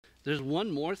There's one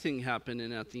more thing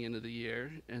happening at the end of the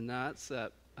year, and that's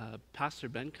that Pastor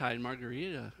Benkai and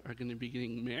Margarita are going to be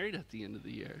getting married at the end of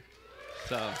the year.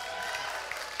 So,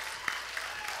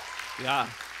 yeah.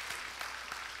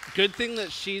 Good thing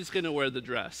that she's going to wear the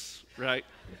dress, right?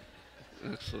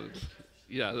 Excellent.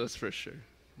 Yeah, that's for sure.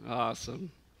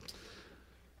 Awesome.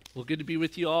 Well, good to be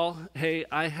with you all. Hey,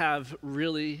 I have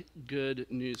really good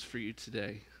news for you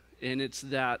today. And it's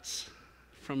that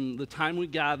from the time we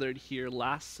gathered here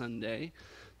last Sunday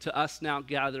to us now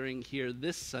gathering here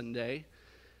this Sunday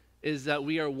is that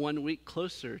we are 1 week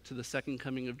closer to the second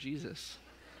coming of Jesus.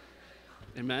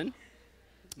 Amen?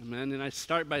 Amen. And I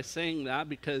start by saying that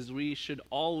because we should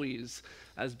always,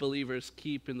 as believers,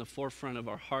 keep in the forefront of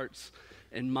our hearts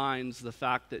and minds the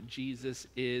fact that Jesus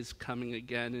is coming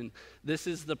again. And this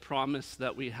is the promise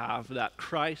that we have, that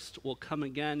Christ will come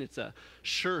again. It's a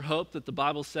sure hope that the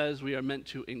Bible says we are meant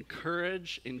to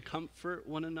encourage and comfort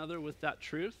one another with that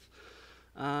truth.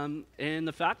 And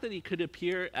the fact that he could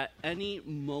appear at any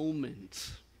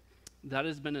moment, that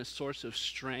has been a source of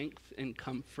strength and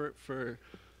comfort for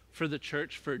the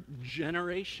church for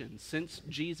generations since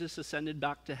Jesus ascended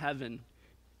back to heaven.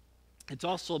 It's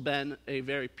also been a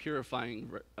very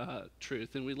purifying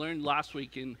truth. And we learned last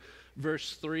week in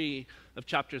verse 3 of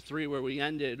chapter 3 where we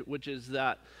ended, which is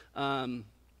that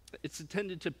it's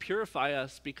intended to purify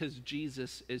us because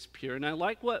Jesus is pure. And I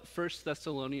like what 1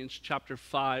 Thessalonians chapter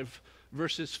 5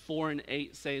 verses 4 and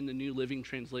 8 say in the New Living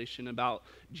Translation about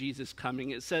Jesus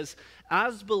coming. It says,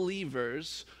 as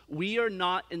believers, we are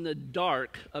not in the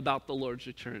dark about the Lord's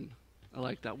return. I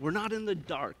like that. We're not in the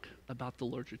dark about the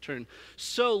Lord's return.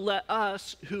 So let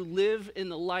us who live in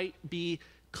the light be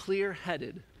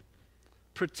clear-headed,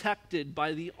 protected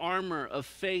by the armor of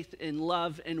faith and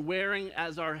love, and wearing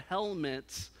as our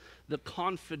helmets the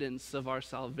confidence of our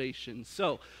salvation.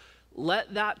 So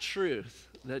let that truth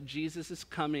that Jesus is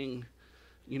coming,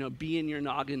 be in your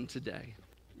noggin today.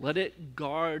 Let it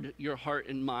guard your heart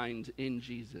and mind in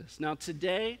Jesus. Now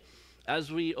today,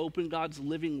 as we open God's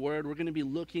living word, we're going to be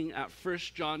looking at 1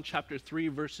 John chapter 3,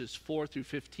 verses 4 through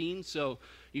 15. So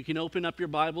you can open up your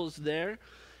Bibles there.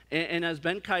 And as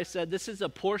Benkai said, this is a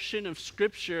portion of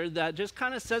Scripture that just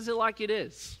kind of says it like it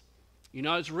is.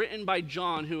 It's written by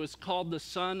John, who is called the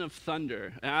Son of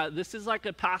Thunder. This is like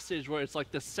a passage where it's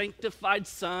like the sanctified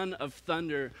Son of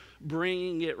Thunder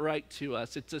bringing it right to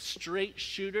us. It's a straight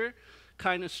shooter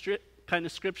kind of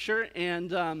Scripture,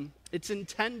 and it's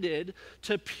intended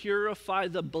to purify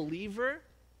the believer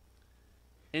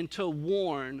and to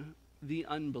warn the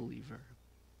unbeliever.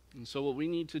 And so what we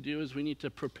need to do is we need to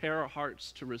prepare our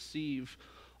hearts to receive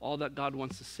all that God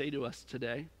wants to say to us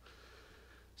today.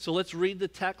 So let's read the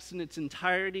text in its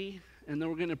entirety, and then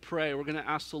we're going to pray. We're going to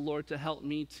ask the Lord to help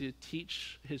me to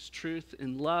teach his truth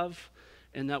in love,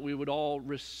 and that we would all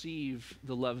receive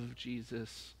the love of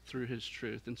Jesus through his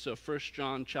truth. And so 1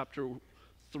 John chapter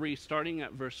 3, starting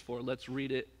at verse 4, let's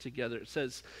read it together. It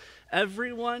says,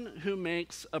 everyone who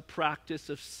makes a practice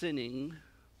of sinning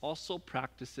also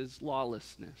practices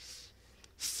lawlessness.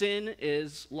 Sin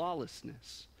is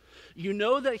lawlessness. You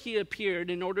know that he appeared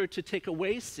in order to take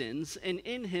away sins, and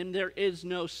in him there is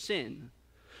no sin.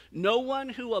 No one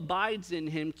who abides in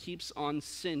him keeps on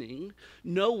sinning.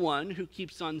 No one who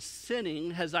keeps on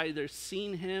sinning has either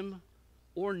seen him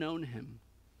or known him.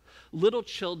 Little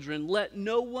children, let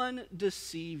no one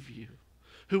deceive you.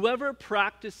 Whoever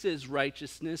practices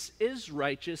righteousness is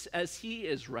righteous as he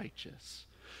is righteous.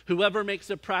 Whoever makes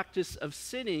a practice of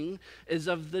sinning is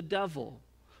of the devil,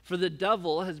 for the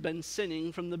devil has been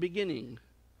sinning from the beginning.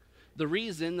 The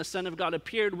reason the Son of God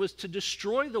appeared was to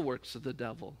destroy the works of the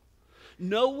devil.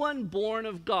 No one born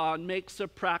of God makes a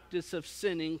practice of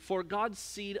sinning, for God's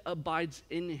seed abides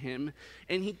in him,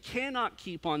 and he cannot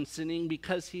keep on sinning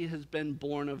because he has been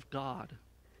born of God.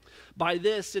 By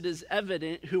this it is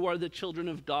evident who are the children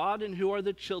of God and who are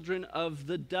the children of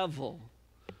the devil.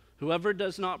 Whoever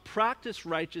does not practice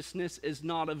righteousness is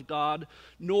not of God,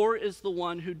 nor is the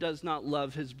one who does not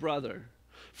love his brother.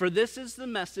 For this is the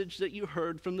message that you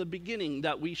heard from the beginning,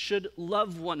 that we should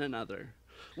love one another.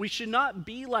 We should not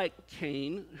be like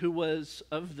Cain, who was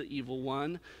of the evil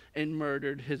one and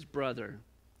murdered his brother.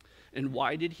 And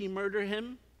why did he murder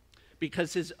him?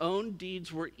 Because his own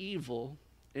deeds were evil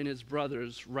and his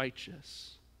brother's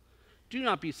righteous. Do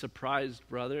not be surprised,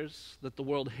 brothers, that the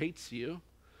world hates you.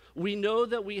 We know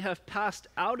that we have passed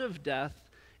out of death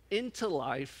into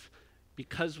life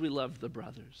because we love the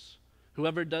brothers.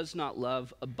 Whoever does not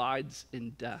love abides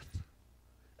in death.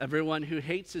 Everyone who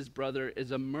hates his brother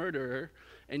is a murderer,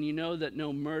 and you know that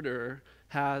no murderer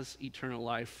has eternal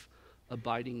life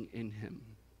abiding in him.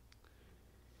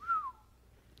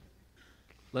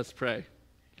 Let's pray.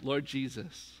 Lord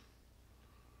Jesus,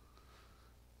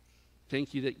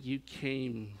 Thank you that you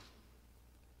came,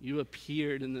 you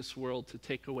appeared in this world to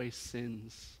take away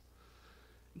sins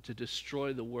and to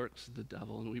destroy the works of the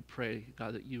devil. And we pray,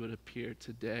 God, that you would appear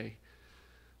today.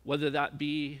 Whether that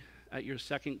be at your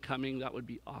second coming, that would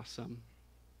be awesome.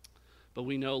 But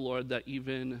we know, Lord, that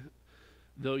even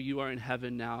though you are in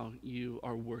heaven now, you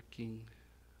are working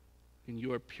and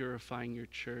you are purifying your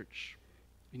church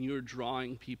and you are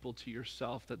drawing people to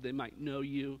yourself that they might know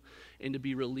you and to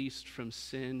be released from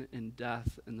sin and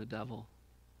death and the devil.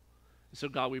 And so,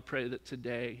 God, we pray that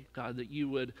today, God, that you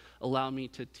would allow me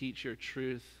to teach your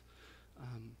truth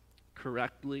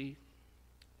correctly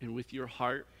and with your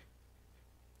heart.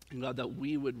 And God, that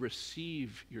we would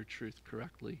receive your truth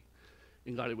correctly.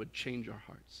 And God, it would change our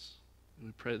hearts. And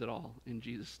we pray that all in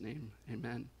Jesus' name.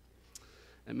 Amen.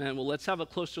 Amen. Well, let's have a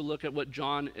closer look at what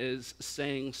John is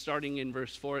saying, starting in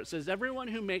verse 4. It says, everyone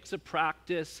who makes a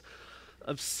practice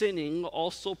of sinning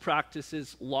also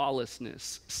practices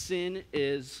lawlessness. Sin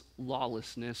is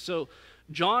lawlessness. So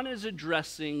John is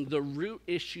addressing the root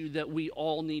issue that we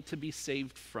all need to be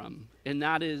saved from, and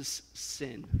that is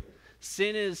sin.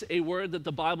 Sin is a word that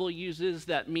the Bible uses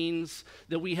that means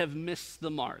that we have missed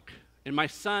the mark. And my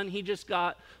son, he just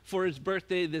got for his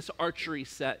birthday this archery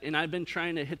set, and I've been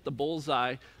trying to hit the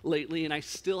bullseye lately, and I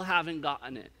still haven't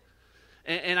gotten it.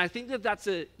 And I think that that's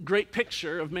a great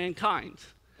picture of mankind,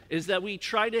 is that we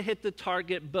try to hit the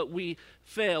target, but we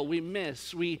fail, we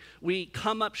miss, we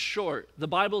come up short. The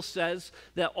Bible says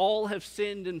that all have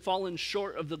sinned and fallen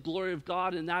short of the glory of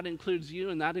God, and that includes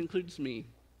you, and that includes me.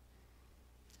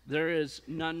 There is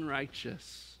none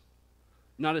righteous.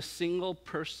 Not a single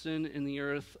person in the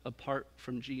earth apart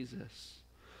from Jesus.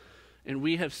 And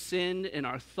we have sinned in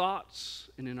our thoughts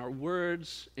and in our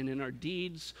words and in our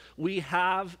deeds. We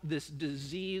have this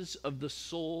disease of the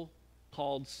soul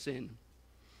called sin.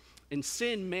 And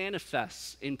sin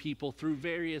manifests in people through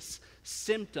various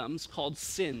symptoms called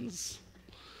sins.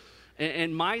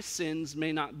 And my sins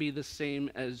may not be the same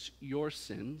as your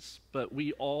sins, but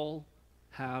we all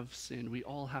have sinned. We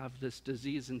all have this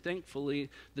disease, and thankfully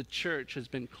the church has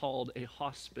been called a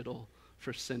hospital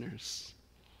for sinners.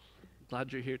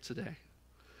 Glad you're here today.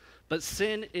 But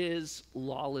sin is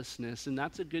lawlessness, and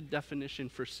that's a good definition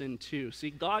for sin too. See,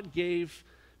 God gave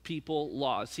people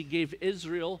laws. He gave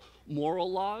Israel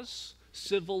moral laws,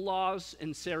 civil laws,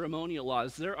 and ceremonial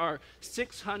laws. There are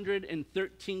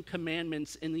 613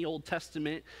 commandments in the Old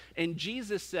Testament, and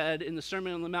Jesus said in the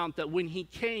Sermon on the Mount that when he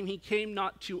came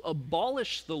not to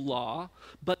abolish the law,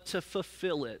 but to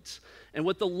fulfill it. And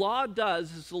what the law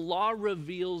does is the law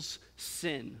reveals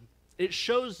sin. It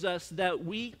shows us that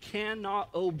we cannot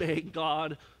obey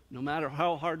God no matter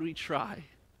how hard we try.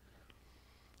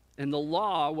 And the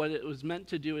law, what it was meant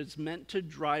to do, is meant to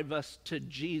drive us to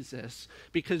Jesus,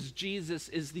 because Jesus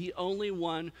is the only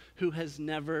one who has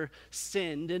never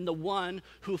sinned and the one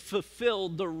who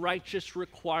fulfilled the righteous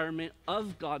requirement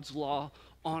of God's law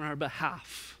on our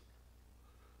behalf.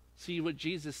 See, what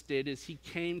Jesus did is he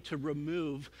came to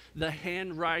remove the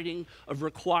handwriting of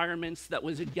requirements that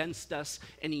was against us,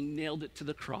 and he nailed it to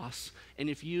the cross. And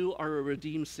if you are a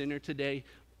redeemed sinner today,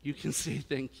 you can say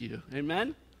thank you.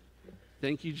 Amen?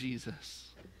 Thank you,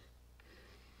 Jesus.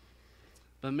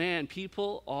 But man,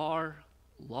 people are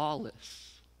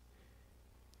lawless.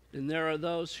 And there are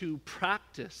those who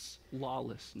practice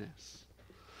lawlessness.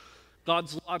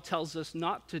 God's law tells us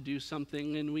not to do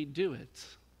something and we do it.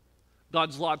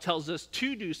 God's law tells us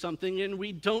to do something and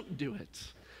we don't do it.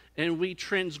 And we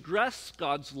transgress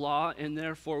God's law and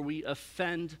therefore we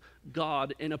offend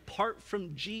God. And apart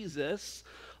from Jesus,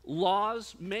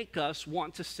 laws make us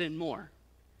want to sin more.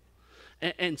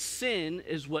 And sin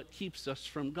is what keeps us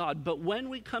from God. But when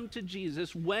we come to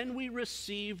Jesus, when we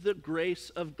receive the grace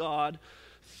of God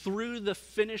through the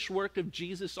finished work of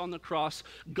Jesus on the cross,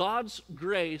 God's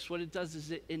grace, what it does is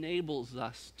it enables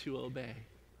us to obey.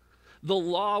 The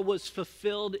law was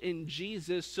fulfilled in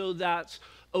Jesus so that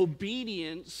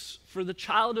obedience for the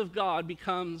child of God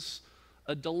becomes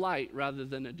a delight rather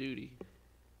than a duty.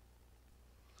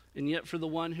 And yet for the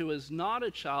one who is not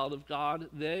a child of God,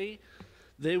 they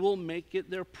will make it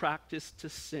their practice to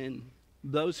sin.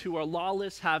 Those who are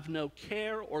lawless have no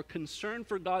care or concern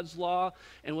for God's law,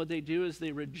 and what they do is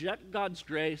they reject God's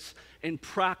grace and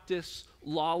practice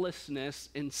lawlessness,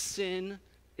 and sin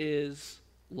is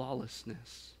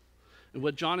lawlessness. And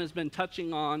what John has been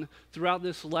touching on throughout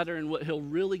this letter and what he'll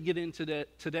really get into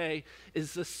today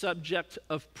is the subject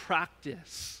of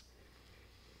practice.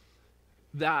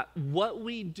 That what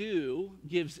we do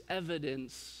gives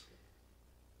evidence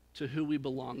to who we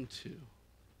belong to.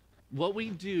 What we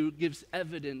do gives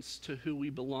evidence to who we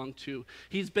belong to.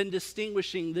 He's been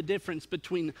distinguishing the difference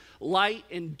between light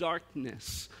and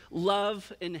darkness,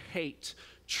 love and hate,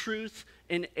 truth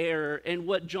and error. And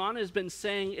what John has been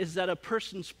saying is that a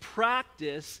person's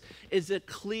practice is a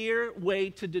clear way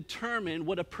to determine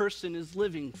what a person is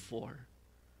living for.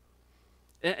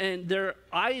 And they're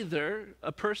either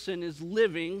a person is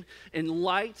living in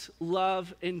light,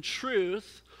 love, and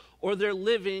truth, or they're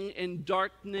living in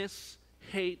darkness,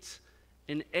 hate,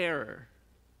 and error.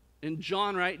 And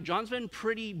John, right? John's been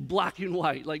pretty black and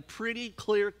white, like pretty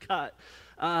clear cut.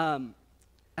 And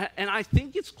I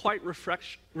think it's quite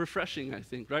refreshing, I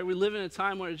think, right? We live in a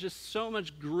time where it's just so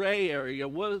much gray area.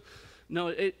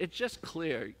 It's just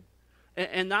clear.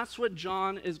 And that's what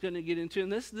John is going to get into.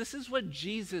 And this is what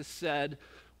Jesus said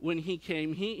when he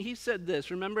came. He said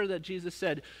this. Remember that Jesus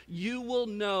said, "You will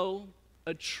know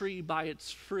a tree by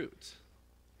its fruit."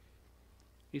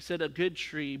 He said a good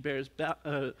tree bears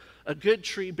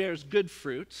good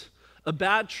fruit. A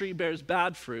bad tree bears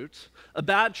bad fruit. A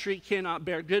bad tree cannot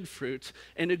bear good fruit,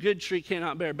 and a good tree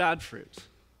cannot bear bad fruit.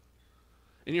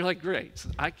 And you're like, great,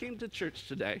 I came to church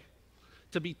today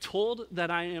to be told that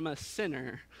I am a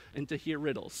sinner and to hear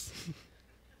riddles.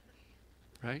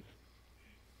 Right?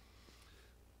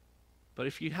 But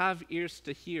if you have ears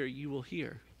to hear, you will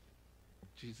hear,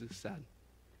 Jesus said.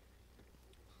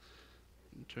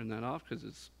 Turn that off because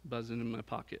it's buzzing in my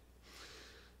pocket.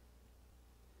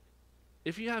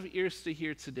 If you have ears to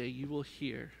hear today, you will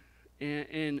hear.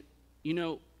 And you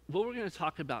know, what we're going to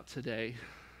talk about today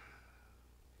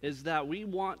is that we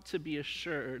want to be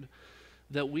assured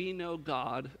that we know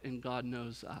God and God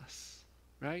knows us,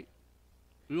 right?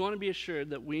 We want to be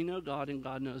assured that we know God and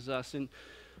God knows us. And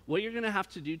what you're going to have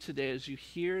to do today as you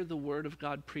hear the word of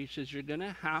God preached is you're going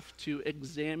to have to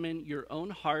examine your own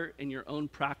heart and your own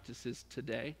practices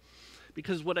today.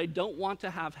 Because what I don't want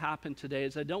to have happen today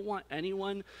is I don't want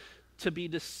anyone to be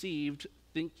deceived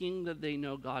thinking that they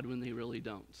know God when they really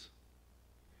don't.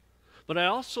 But I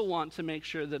also want to make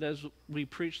sure that as we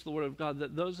preach the word of God,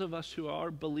 that those of us who are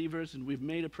believers and we've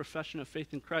made a profession of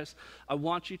faith in Christ, I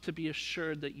want you to be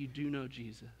assured that you do know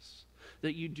Jesus,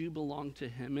 that you do belong to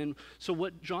him. And so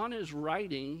what John is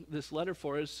writing this letter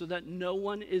for is so that no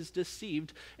one is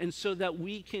deceived and so that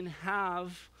we can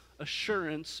have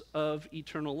assurance of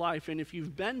eternal life. And if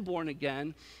you've been born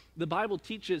again, the Bible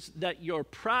teaches that your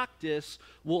practice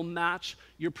will match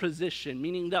your position,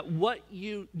 meaning that what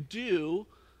you do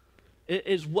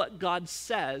is what God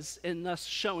says, and thus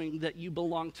showing that you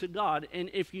belong to God. And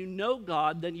if you know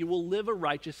God, then you will live a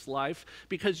righteous life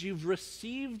because you've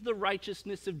received the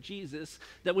righteousness of Jesus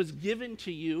that was given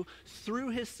to you through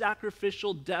his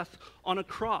sacrificial death on a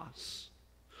cross.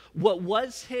 What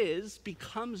was his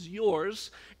becomes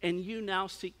yours, and you now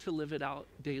seek to live it out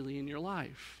daily in your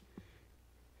life.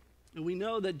 And we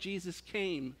know that Jesus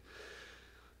came,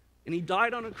 and he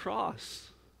died on a cross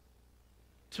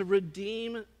to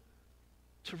redeem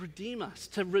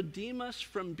us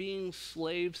from being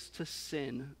slaves to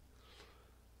sin.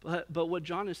 But what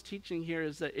John is teaching here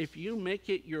is that if you make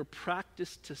it your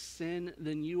practice to sin,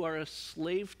 then you are a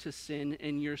slave to sin,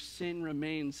 and your sin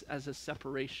remains as a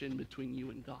separation between you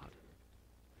and God.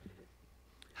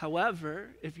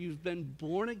 However, if you've been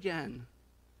born again,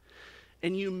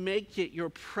 and you make it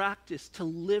your practice to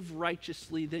live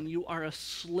righteously, then you are a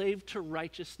slave to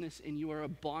righteousness, and you are a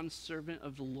bondservant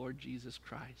of the Lord Jesus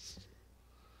Christ.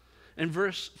 And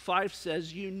verse 5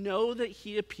 says, "You know that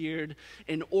he appeared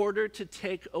in order to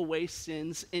take away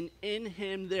sins, and in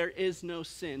him there is no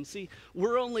sin." See,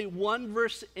 we're only one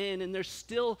verse in, and there's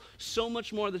still so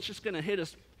much more that's just going to hit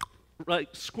us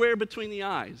like square between the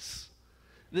eyes.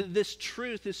 This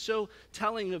truth is so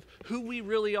telling of who we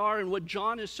really are, and what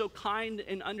John is so kind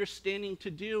and understanding to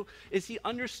do is he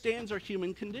understands our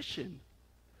human condition.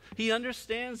 He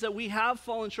understands that we have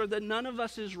fallen short, that none of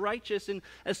us is righteous. And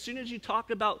as soon as you talk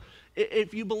about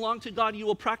if you belong to God, you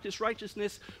will practice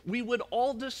righteousness, we would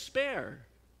all despair.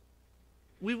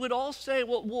 We would all say,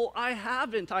 well, I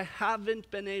haven't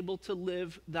been able to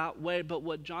live that way. But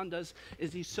what John does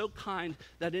is he's so kind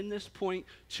that in this point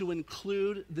to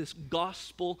include this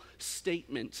gospel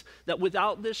statement, that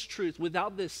without this truth,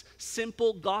 without this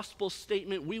simple gospel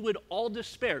statement, we would all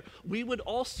despair. We would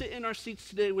all sit in our seats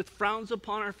today with frowns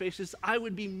upon our faces. I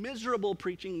would be miserable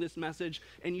preaching this message,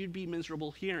 and you'd be miserable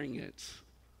hearing it.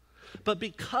 But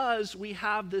because we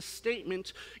have this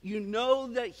statement, you know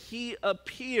that he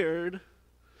appeared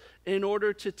in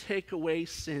order to take away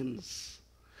sins.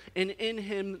 And in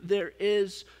him there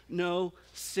is no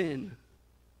sin.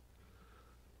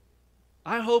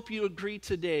 I hope you agree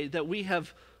today that we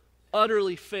have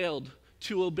utterly failed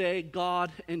to obey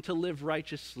God and to live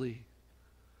righteously.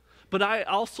 But I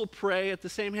also pray at the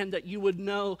same hand that you would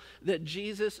know that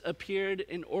Jesus appeared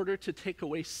in order to take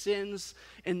away sins.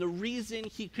 And the reason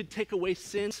he could take away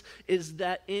sins is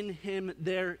that in him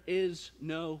there is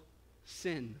no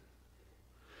sin.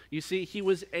 You see, he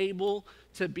was able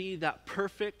to be that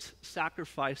perfect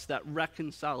sacrifice that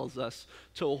reconciles us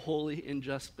to a holy and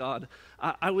just God.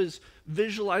 I was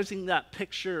visualizing that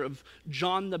picture of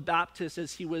John the Baptist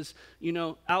as he was,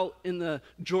 out in the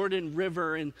Jordan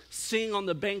River and sitting on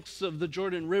the banks of the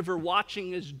Jordan River,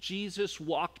 watching as Jesus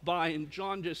walked by, and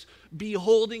John just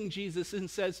beholding Jesus and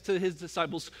says to his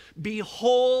disciples,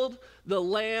 "Behold the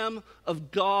Lamb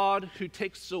of God who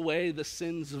takes away the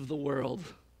sins of the world."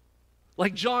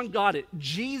 Like John got it.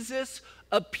 Jesus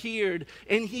appeared,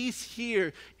 and he's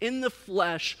here in the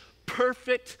flesh,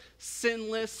 perfect,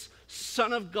 sinless,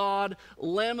 Son of God,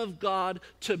 Lamb of God,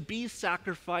 to be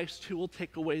sacrificed, who will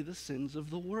take away the sins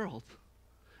of the world.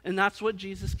 And that's what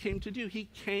Jesus came to do. He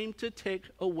came to take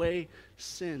away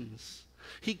sins.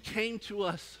 He came to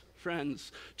us,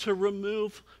 friends, to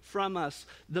remove from us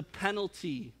the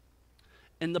penalty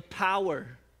and the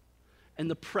power and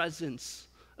the presence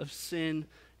of sin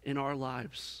in our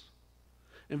lives.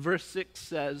 And verse 6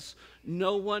 says,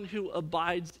 "No one who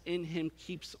abides in him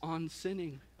keeps on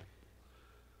sinning."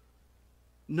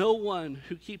 No one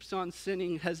who keeps on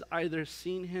sinning has either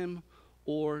seen him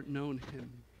or known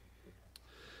him.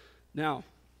 Now,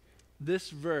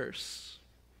 this verse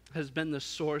has been the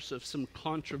source of some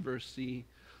controversy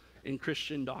in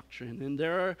Christian doctrine. And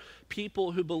there are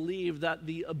people who believe that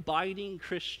the abiding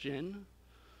Christian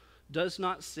does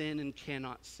not sin and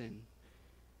cannot sin.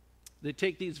 They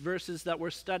take these verses that we're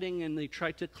studying and they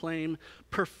try to claim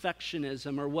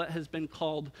perfectionism, or what has been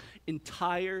called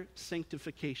entire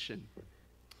sanctification.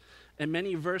 And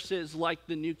many verses, like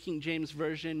the New King James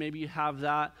Version, maybe you have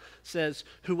that, says,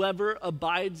 "Whoever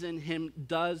abides in him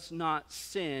does not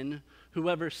sin.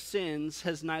 Whoever sins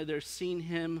has neither seen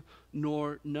him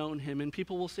nor known him." And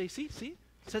people will say, see, it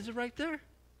says it right there.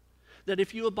 That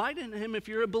if you abide in him, if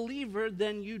you're a believer,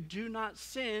 then you do not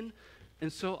sin.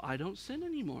 And so I don't sin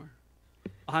anymore.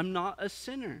 I'm not a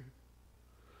sinner.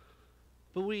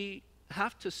 But we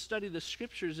have to study the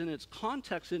scriptures in its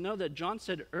context and know that John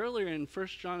said earlier in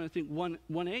 1 John, I think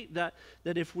 1:8, that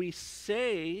if we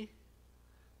say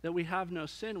that we have no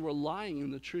sin, we're lying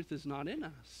and the truth is not in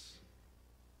us.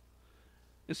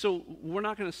 And so we're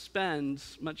not going to spend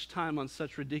much time on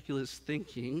such ridiculous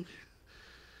thinking,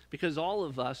 because all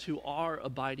of us who are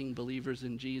abiding believers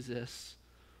in Jesus,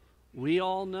 we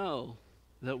all know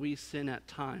that we sin at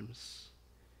times.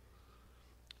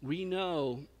 We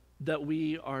know that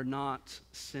we are not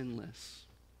sinless.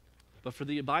 But for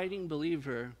the abiding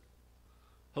believer,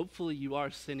 hopefully you are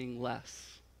sinning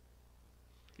less.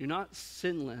 You're not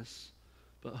sinless,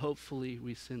 but hopefully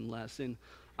we sin less. And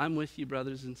I'm with you,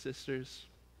 brothers and sisters.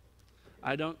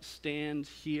 I don't stand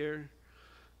here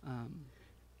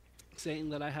saying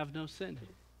that I have no sin.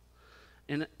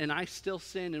 And I still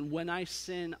sin, and when I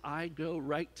sin, I go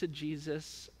right to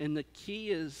Jesus. And the key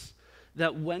is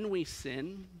that when we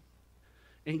sin,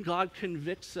 and God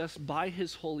convicts us by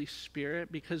his Holy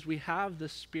Spirit, because we have the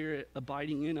Spirit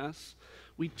abiding in us,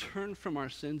 we turn from our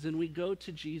sins and we go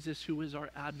to Jesus, who is our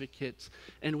advocate,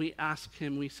 and we ask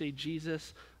him, we say,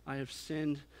 "Jesus, I have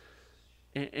sinned,"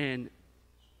 and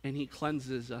he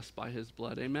cleanses us by his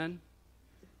blood. Amen?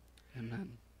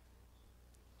 Amen.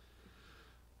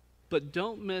 But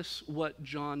don't miss what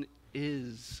John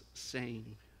is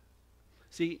saying.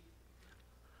 See,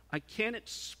 I can't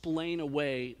explain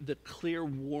away the clear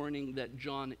warning that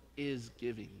John is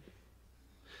giving.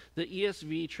 The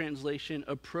ESV translation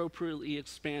appropriately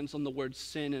expands on the word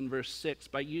sin in verse 6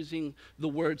 by using the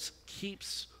words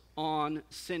 "keeps on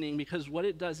sinning," because what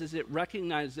it does is it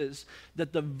recognizes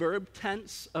that the verb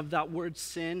tense of that word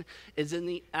sin is in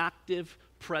the active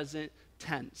present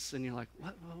tense. And you're like,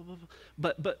 what?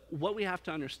 But what we have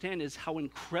to understand is how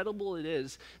incredible it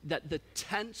is that the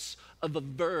tense of a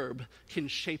verb can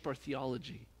shape our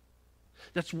theology.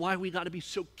 That's why we got to be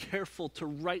so careful to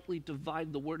rightly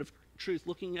divide the word of truth,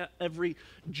 looking at every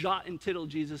jot and tittle,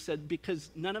 Jesus said,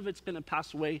 because none of it's going to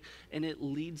pass away, and it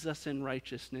leads us in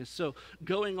righteousness. So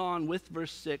going on with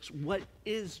verse 6, what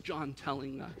is John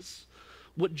telling us?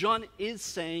 What John is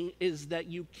saying is that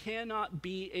you cannot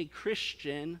be a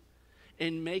Christian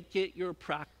and make it your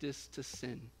practice to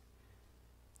sin.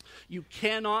 You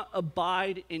cannot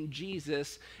abide in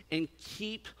Jesus and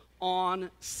keep on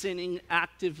sinning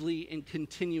actively and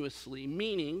continuously,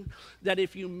 meaning that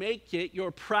if you make it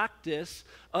your practice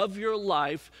of your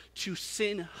life to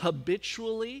sin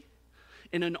habitually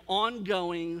in an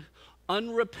ongoing,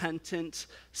 unrepentant,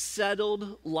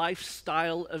 settled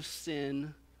lifestyle of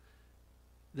sin,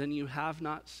 then you have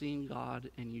not seen God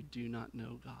and you do not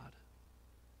know God.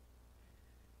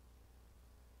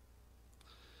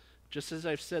 Just as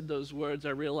I've said those words,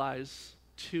 I realize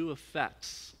two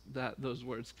effects that those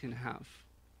words can have.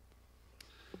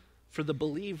 For the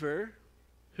believer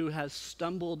who has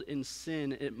stumbled in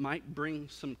sin, it might bring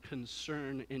some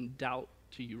concern and doubt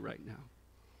to you right now.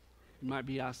 You might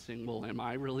be asking, well, am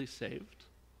I really saved?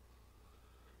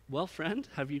 Well, friend,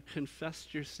 have you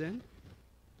confessed your sin?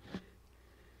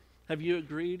 Have you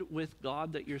agreed with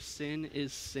God that your sin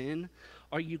is sin?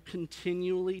 Are you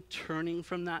continually turning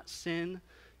from that sin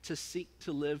to seek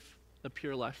to live a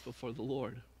pure life before the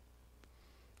Lord?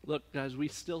 Look, guys, we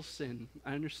still sin.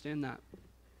 I understand that.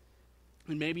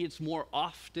 And maybe it's more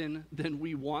often than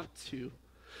we want to.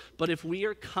 But if we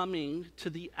are coming to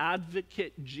the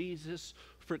advocate Jesus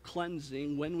for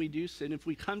cleansing when we do sin, if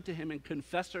we come to him and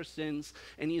confess our sins,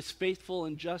 and he is faithful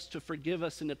and just to forgive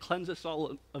us and to cleanse us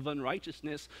all of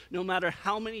unrighteousness, no matter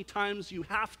how many times you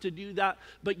have to do that,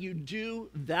 but you do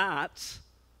that,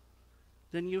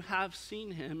 then you have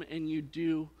seen him and you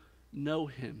do know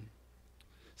him.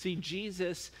 See,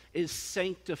 Jesus is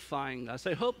sanctifying us.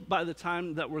 I hope by the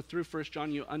time that we're through 1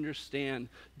 John, you understand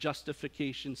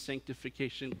justification,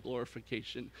 sanctification,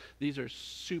 glorification. These are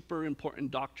super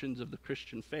important doctrines of the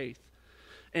Christian faith.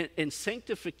 And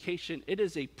sanctification, it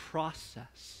is a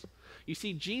process. You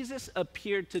see, Jesus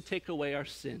appeared to take away our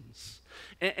sins.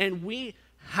 And we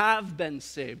have been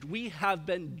saved. We have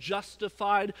been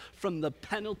justified from the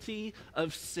penalty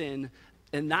of sin.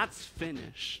 And that's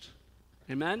finished.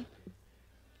 Amen?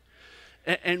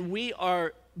 And we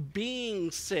are being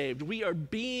saved. We are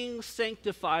being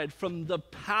sanctified from the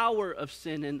power of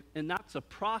sin, and that's a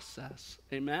process.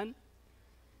 Amen?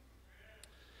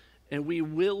 And we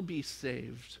will be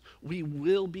saved. We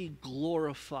will be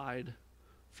glorified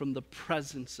from the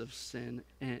presence of sin,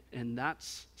 and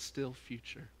that's still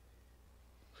future.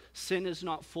 Sin is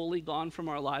not fully gone from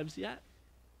our lives yet,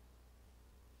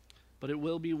 but it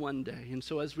will be one day. And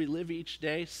so as we live each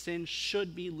day, sin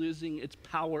should be losing its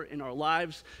power in our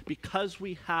lives because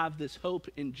we have this hope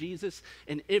in Jesus.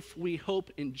 And if we hope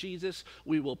in Jesus,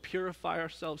 we will purify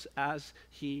ourselves as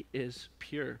he is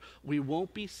pure. We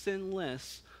won't be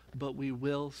sinless, but we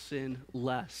will sin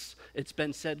less. It's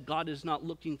been said, God is not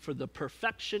looking for the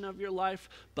perfection of your life,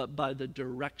 but by the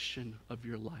direction of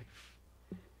your life.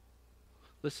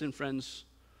 Listen, friends,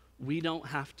 we don't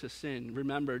have to sin.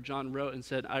 Remember, John wrote and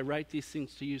said, I write these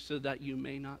things to you so that you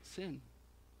may not sin.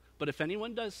 But if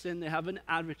anyone does sin, they have an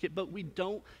advocate, but we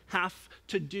don't have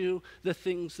to do the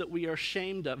things that we are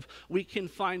ashamed of. We can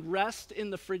find rest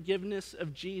in the forgiveness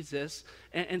of Jesus,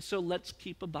 and so let's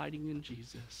keep abiding in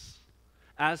Jesus.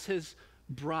 As his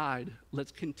bride,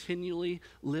 let's continually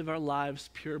live our lives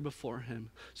pure before him.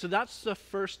 So that's the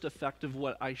first effect of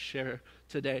what I share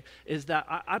today, is that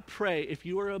I pray if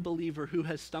you are a believer who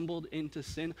has stumbled into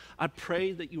sin, I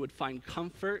pray that you would find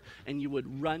comfort and you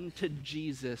would run to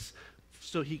Jesus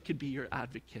so he could be your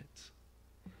advocate.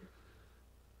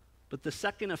 But the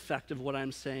second effect of what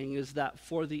I'm saying is that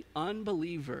for the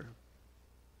unbeliever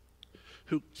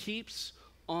who keeps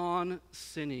on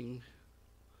sinning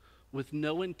with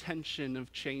no intention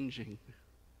of changing,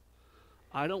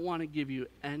 I don't want to give you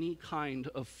any kind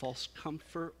of false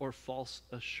comfort or false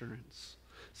assurance.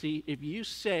 See, if you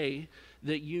say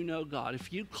that you know God,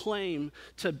 if you claim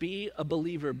to be a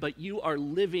believer, but you are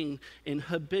living in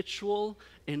habitual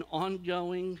and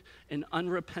ongoing and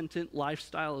unrepentant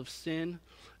lifestyle of sin,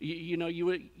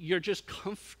 you're just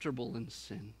comfortable in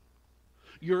sin.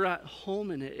 You're at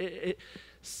home in it.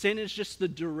 Sin is just the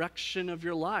direction of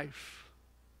your life.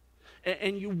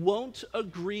 And you won't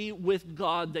agree with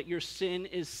God that your sin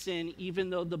is sin,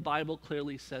 even though the Bible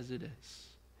clearly says it is.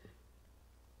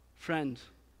 Friend,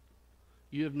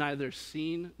 you have neither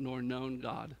seen nor known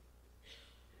God.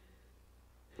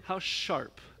 How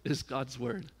sharp is God's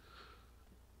word?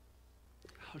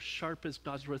 How sharp is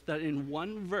God's word that in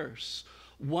one verse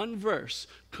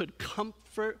could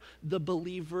comfort the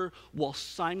believer while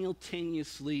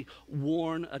simultaneously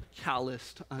warn a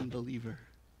calloused unbeliever.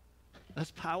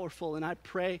 That's powerful, and I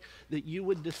pray that you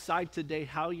would decide today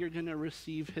how you're going to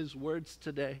receive his words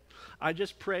today. I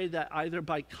just pray that either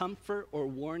by comfort or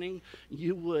warning,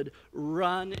 you would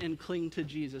run and cling to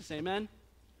Jesus. Amen?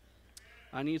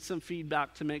 I need some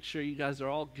feedback to make sure you guys are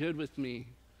all good with me,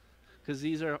 because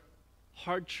these are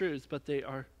hard truths, but they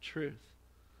are truth.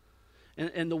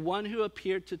 And the one who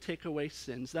appeared to take away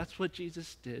sins, that's what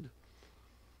Jesus did.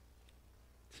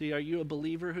 See, are you a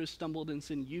believer who stumbled in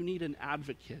sin? You need an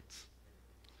advocate.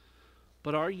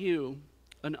 But are you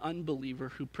an unbeliever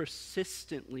who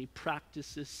persistently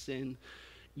practices sin?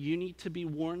 You need to be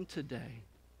warned today.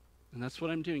 And that's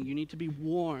what I'm doing. You need to be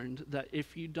warned that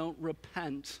if you don't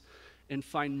repent and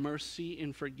find mercy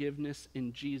and forgiveness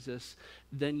in Jesus,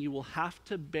 then you will have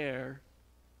to bear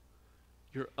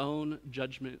your own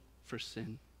judgment for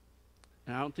sin.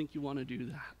 And I don't think you want to do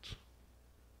that.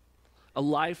 A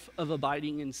life of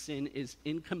abiding in sin is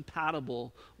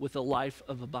incompatible with a life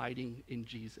of abiding in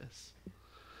Jesus.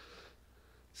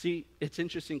 See, it's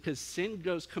interesting because sin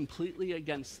goes completely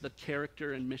against the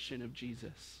character and mission of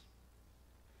Jesus.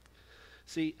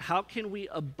 See, how can we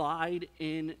abide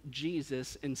in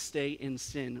Jesus and stay in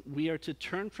sin? We are to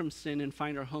turn from sin and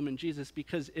find our home in Jesus,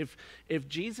 because if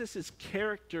Jesus'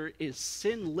 character is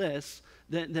sinless,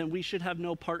 then we should have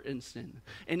no part in sin.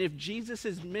 And if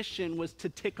Jesus' mission was to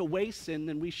take away sin,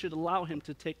 then we should allow him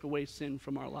to take away sin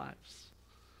from our lives.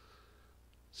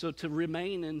 So to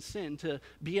remain in sin, to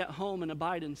be at home and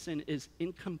abide in sin, is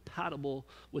incompatible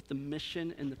with the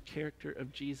mission and the character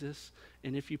of Jesus.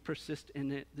 And if you persist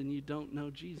in it, then you don't know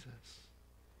Jesus.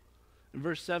 And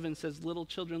verse 7 says, little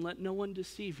children, let no one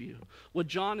deceive you. What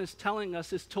John is telling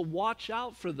us is to watch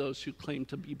out for those who claim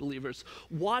to be believers.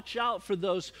 Watch out for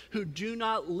those who do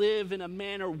not live in a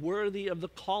manner worthy of the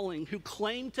calling, who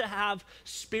claim to have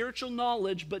spiritual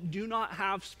knowledge but do not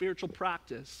have spiritual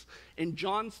practice. In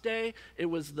John's day, it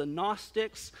was the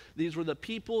Gnostics. These were the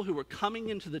people who were coming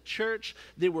into the church.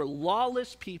 They were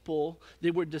lawless people. They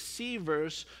were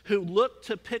deceivers who looked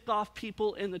to pick off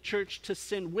people in the church to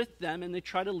sin with them, and they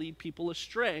try to lead people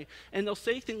astray. And they'll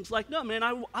say things like, no, man,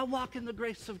 I walk in the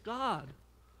grace of God.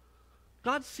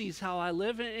 God sees how I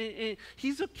live, and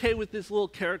he's okay with this little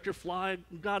character flaw I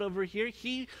got over here.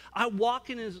 I walk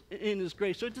in his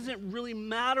grace, so it doesn't really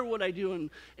matter what I do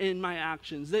in my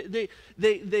actions.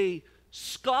 They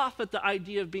scoff at the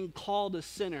idea of being called a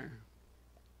sinner.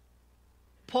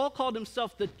 Paul called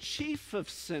himself the chief of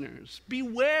sinners.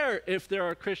 Beware if there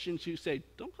are Christians who say,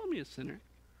 don't call me a sinner,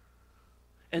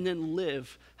 and then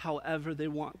live however they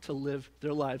want to live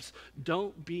their lives.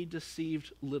 Don't be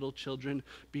deceived, little children.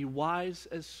 Be wise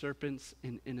as serpents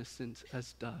and innocent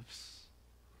as doves.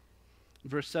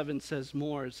 Verse 7 says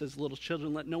more. It says, little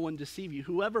children, let no one deceive you.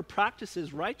 Whoever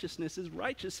practices righteousness is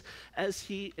righteous as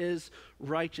he is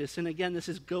righteous. And again, this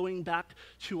is going back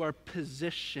to our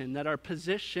position, that our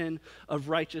position of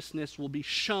righteousness will be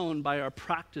shown by our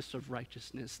practice of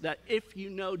righteousness. That if you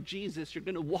know Jesus, you're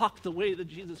going to walk the way that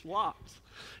Jesus walked.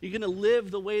 You're going to live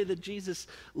the way that Jesus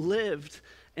lived.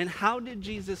 And how did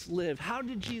Jesus live? How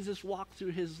did Jesus walk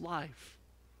through his life?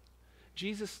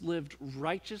 Jesus lived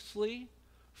righteously,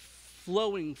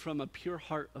 flowing from a pure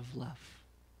heart of love.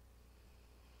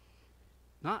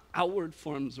 Not outward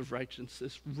forms of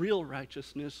righteousness, real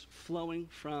righteousness flowing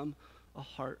from a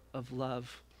heart of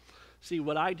love. See,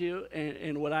 what I do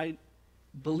and what I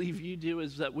believe you do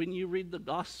is that when you read the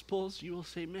Gospels, you will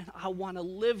say, man, I want to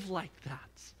live like that.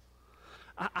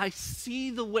 I see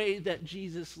the way that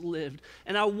Jesus lived,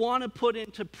 and I want to put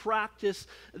into practice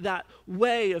that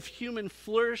way of human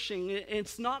flourishing.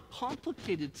 It's not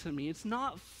complicated to me. It's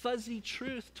not fuzzy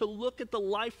truth to look at the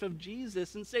life of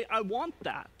Jesus and say, I want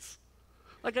that.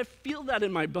 Like, I feel that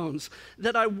in my bones,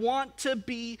 that I want to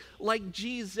be like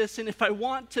Jesus, and if I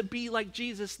want to be like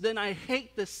Jesus, then I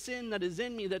hate the sin that is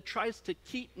in me that tries to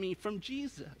keep me from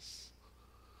Jesus.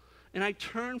 And I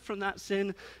turn from that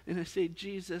sin and I say,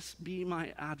 Jesus, be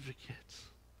my advocate.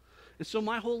 And so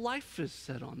my whole life is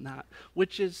set on that,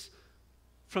 which is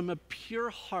from a pure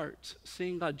heart,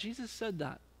 saying, God, Jesus said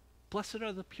that. Blessed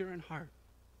are the pure in heart.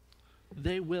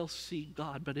 They will see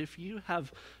God. But if you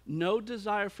have no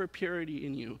desire for purity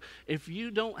in you, if you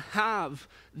don't have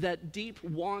that deep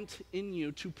want in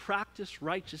you to practice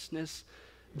righteousness,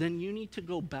 then you need to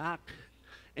go back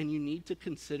and you need to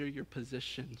consider your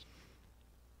position.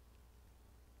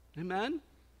 Amen?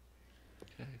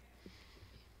 Okay.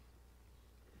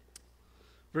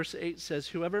 Verse 8 says,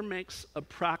 whoever makes a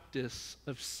practice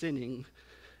of sinning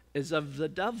is of the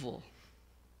devil.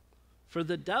 For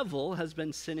the devil has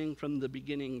been sinning from the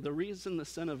beginning. The reason the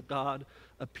Son of God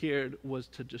appeared was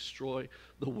to destroy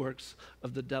the works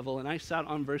of the devil. And I sat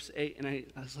on verse 8 and I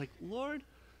was like, Lord,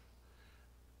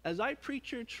 as I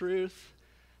preach your truth,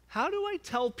 how do I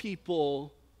tell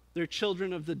people they're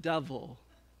children of the devil?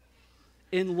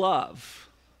 In love,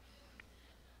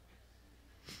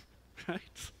 right?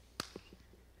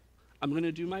 I'm going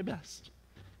to do my best.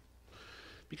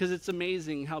 Because it's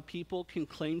amazing how people can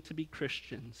claim to be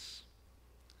Christians,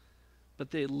 but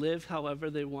they live however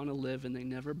they want to live, and they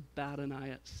never bat an eye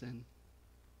at sin.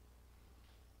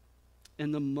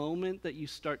 And the moment that you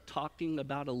start talking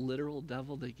about a literal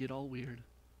devil, they get all weird.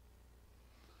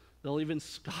 They'll even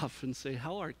scoff and say,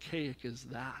 how archaic is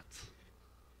that?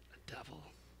 A devil.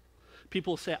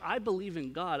 People say, I believe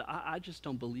in God, I just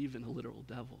don't believe in a literal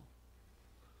devil.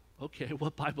 Okay,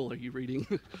 what Bible are you reading?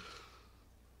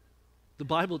 The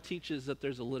Bible teaches that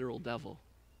there's a literal devil.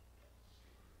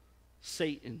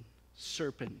 Satan,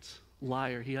 serpent,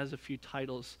 liar. He has a few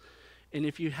titles. And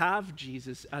if you have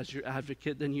Jesus as your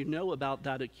advocate, then you know about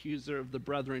that accuser of the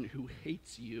brethren who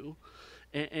hates you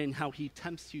and how he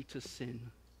tempts you to sin.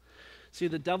 See,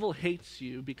 the devil hates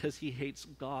you because he hates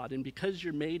God. And because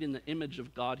you're made in the image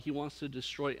of God, he wants to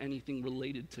destroy anything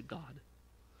related to God.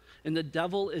 And the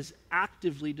devil is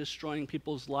actively destroying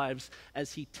people's lives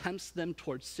as he tempts them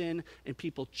towards sin, and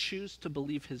people choose to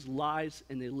believe his lies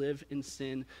and they live in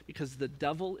sin because the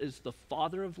devil is the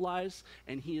father of lies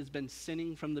and he has been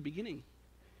sinning from the beginning.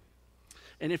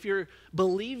 And if you're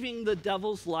believing the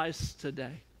devil's lies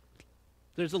today,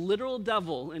 there's a literal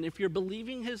devil, and if you're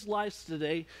believing his lies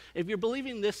today, if you're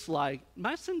believing this lie,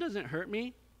 my sin doesn't hurt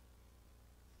me.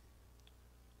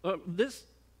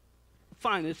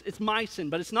 Fine, it's my sin,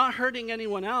 but it's not hurting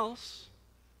anyone else.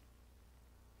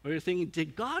 Or you're thinking,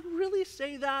 did God really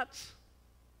say that?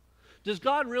 Does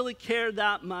God really care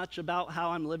that much about how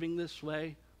I'm living this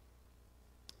way?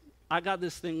 I got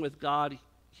this thing with God.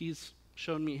 He's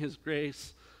shown me his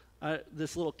grace.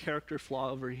 This little character flaw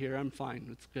over here, I'm fine.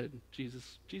 It's good.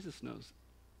 Jesus knows.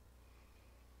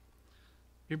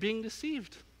 You're being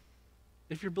deceived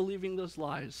if you're believing those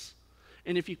lies.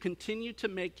 And if you continue to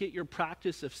make it your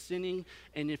practice of sinning,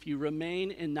 and if you remain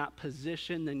in that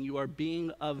position, then you are being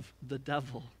of the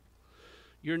devil.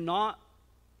 You're not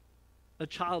a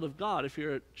child of God if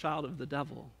you're a child of the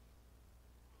devil.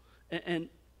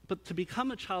 But to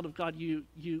become a child of God, you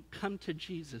come to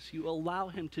Jesus. You allow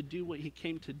him to do what he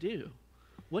came to do.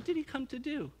 What did he come to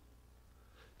do?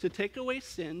 To take away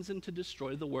sins and to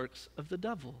destroy the works of the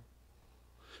devil.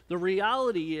 The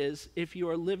reality is, if you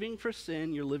are living for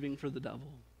sin, you're living for the devil.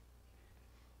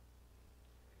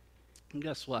 And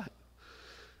guess what?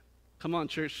 Come on,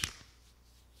 church.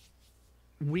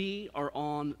 We are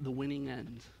on the winning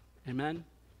end. Amen?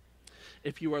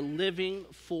 If you are living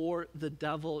for the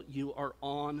devil, you are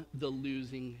on the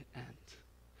losing end.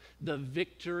 The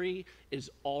victory is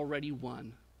already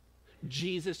won.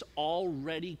 Jesus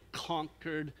already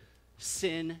conquered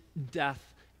sin, death,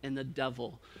 and the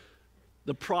devil.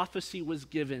 The prophecy was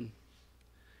given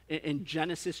in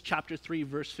Genesis chapter 3,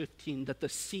 verse 15, that the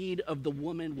seed of the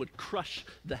woman would crush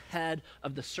the head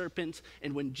of the serpent.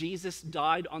 And when Jesus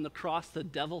died on the cross, the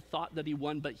devil thought that he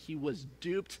won, but he was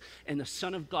duped. And the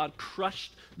Son of God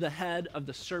crushed the head of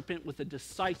the serpent with a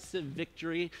decisive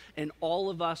victory. And all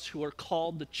of us who are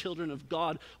called the children of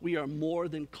God, we are more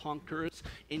than conquerors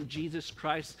in Jesus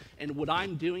Christ. And what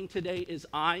I'm doing today is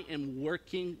I am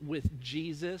working with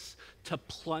Jesus to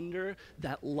plunder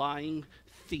that lying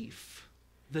thief,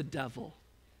 the devil.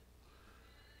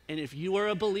 And if you are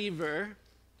a believer,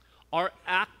 our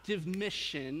active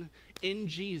mission in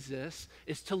Jesus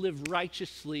is to live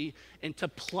righteously and to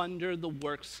plunder the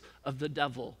works of the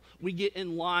devil. We get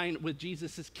in line with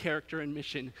Jesus' character and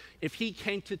mission. If he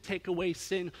came to take away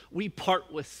sin, we part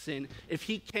with sin. If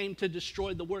he came to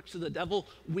destroy the works of the devil,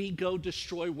 we go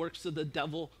destroy works of the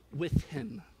devil with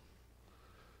him.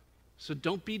 So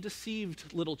don't be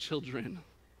deceived, little children.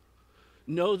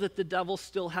 Know that the devil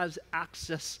still has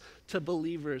access to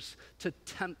believers to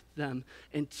tempt them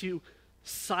and to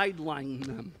sideline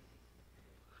them.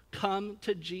 Come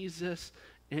to Jesus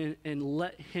and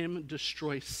let him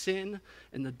destroy sin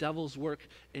and the devil's work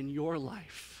in your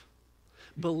life.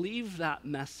 Believe that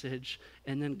message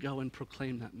and then go and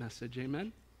proclaim that message.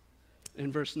 Amen?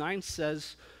 And verse 9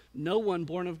 says, no one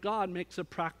born of God makes a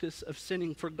practice of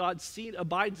sinning, for God's seed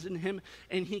abides in him,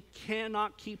 and he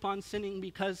cannot keep on sinning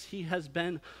because he has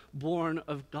been born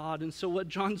of God. And so what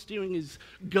John's doing is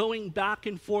going back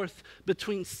and forth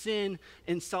between sin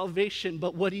and salvation,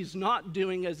 but what he's not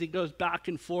doing as he goes back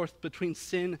and forth between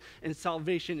sin and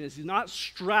salvation is he's not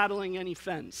straddling any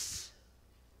fence.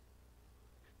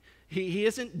 He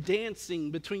isn't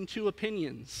dancing between two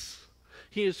opinions.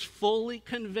 He is fully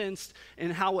convinced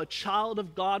in how a child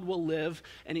of God will live,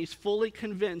 and he's fully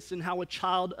convinced in how a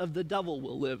child of the devil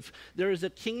will live. There is a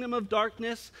kingdom of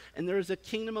darkness, and there is a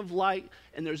kingdom of light,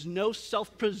 and there's no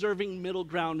self-preserving middle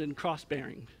ground in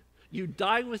cross-bearing. You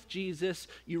die with Jesus,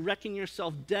 you reckon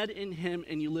yourself dead in him,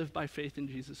 and you live by faith in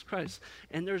Jesus Christ.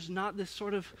 And there's not this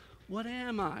sort of, what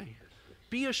am I?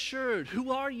 Be assured,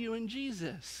 who are you in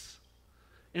Jesus?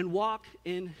 And walk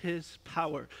in his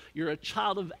power. You're a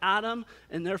child of Adam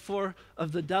and therefore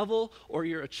of the devil, or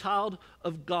you're a child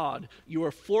of God. You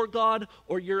are for God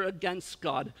or you're against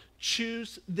God.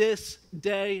 Choose this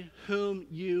day whom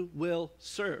you will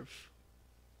serve.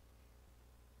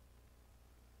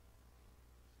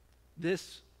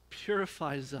 This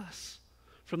purifies us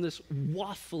from this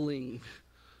waffling,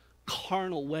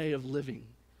 carnal way of living.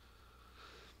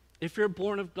 If you're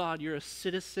born of God, you're a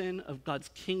citizen of God's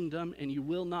kingdom, and you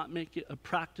will not make it a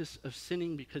practice of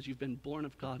sinning because you've been born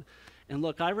of God. And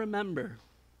look, I remember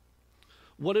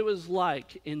what it was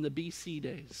like in the BC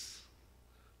days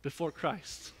before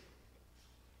Christ.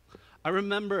 I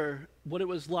remember what it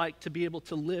was like to be able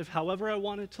to live however I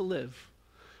wanted to live.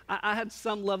 I had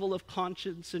some level of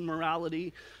conscience and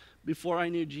morality before I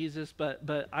knew Jesus, but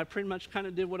I pretty much kind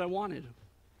of did what I wanted.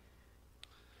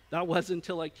 That wasn't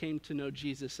until I came to know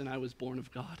Jesus and I was born of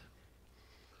God.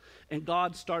 And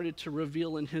God started to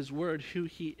reveal in his word who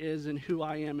he is and who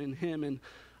I am in him, and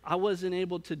I wasn't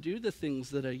able to do the things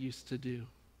that I used to do.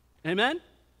 Amen?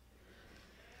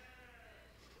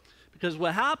 Because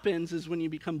what happens is when you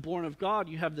become born of God,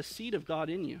 you have the seed of God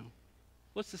in you.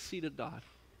 What's the seed of God?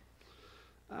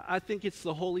 I think it's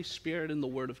the Holy Spirit and the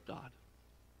Word of God.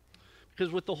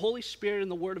 Because with the Holy Spirit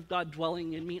and the Word of God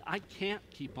dwelling in me, I can't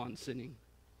keep on sinning.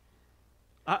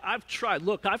 I've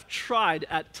tried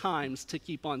at times to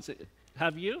keep on sinning.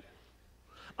 Have you?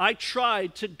 I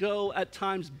tried to go at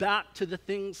times back to the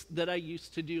things that I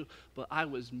used to do, but I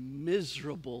was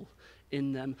miserable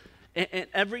in them. And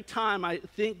every time I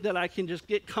think that I can just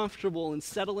get comfortable and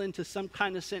settle into some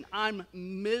kind of sin, I'm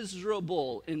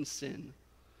miserable in sin.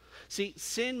 See,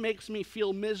 sin makes me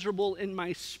feel miserable in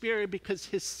my spirit because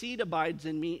his seed abides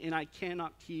in me and I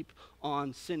cannot keep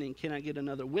on sinning. Can I get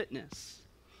another witness?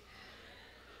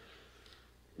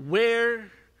 Where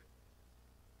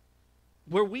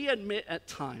we admit at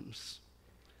times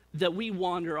that we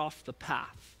wander off the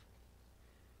path,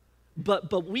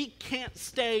 but we can't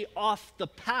stay off the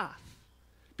path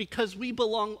because we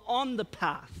belong on the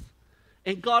path.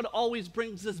 And God always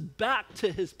brings us back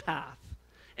to his path.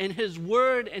 And his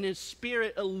word and his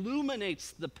spirit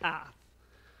illuminates the path.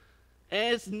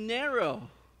 And it's narrow.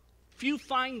 Few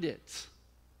find it.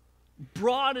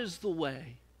 Broad is the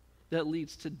way that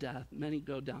leads to death. Many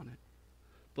go down it.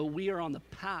 But we are on the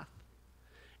path.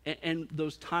 And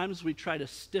those times we try to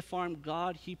stiff-arm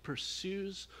God, he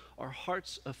pursues our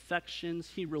heart's affections.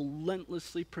 He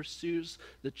relentlessly pursues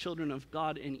the children of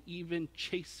God and even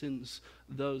chastens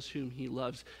those whom he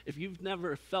loves. If you've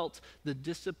never felt the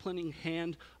disciplining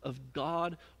hand of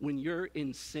God when you're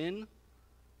in sin,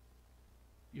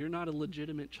 you're not a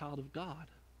legitimate child of God.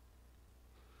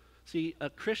 See,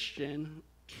 a Christian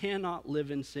cannot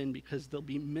live in sin because they'll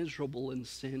be miserable in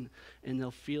sin and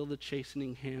they'll feel the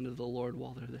chastening hand of the Lord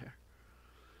while they're there.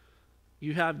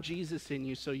 You have Jesus in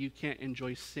you, so you can't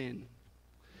enjoy sin.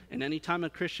 And anytime a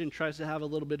Christian tries to have a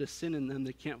little bit of sin in them,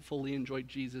 they can't fully enjoy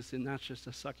Jesus, and that's just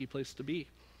a sucky place to be.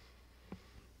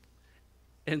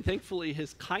 And thankfully,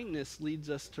 his kindness leads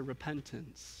us to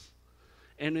repentance.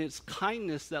 And it's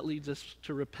kindness that leads us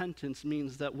to repentance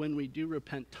means that when we do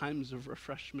repent, times of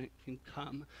refreshment can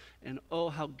come. And oh,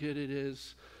 how good it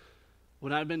is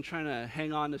when I've been trying to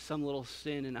hang on to some little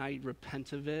sin and I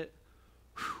repent of it,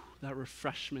 that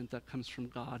refreshment that comes from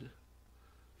God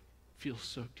feels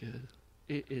so good.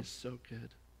 It is so good.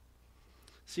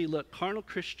 See, look, carnal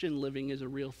Christian living is a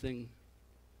real thing.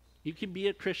 You can be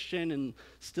a Christian and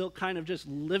still kind of just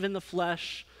live in the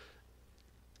flesh.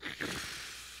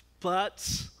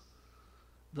 But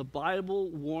the Bible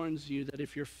warns you that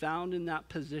if you're found in that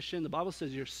position, the Bible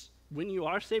says when you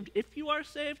are saved, if you are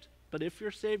saved, but if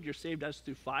you're saved as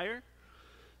through fire.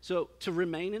 So to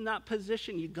remain in that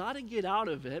position, you got to get out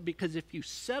of it, because if you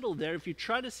settle there, if you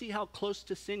try to see how close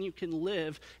to sin you can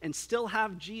live and still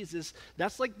have Jesus,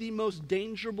 that's like the most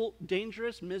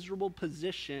dangerous, miserable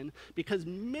position, because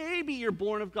maybe you're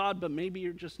born of God, but maybe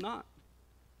you're just not.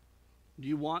 Do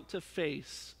you want to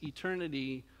face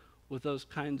eternity with those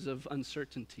kinds of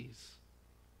uncertainties?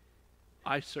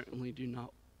 I certainly do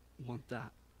not want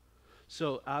that.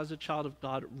 So as a child of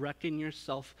God, reckon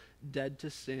yourself dead to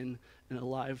sin and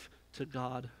alive to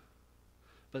God.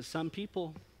 But some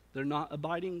people, they're not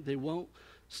abiding. They won't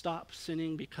stop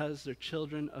sinning because they're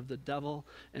children of the devil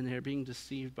and they're being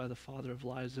deceived by the father of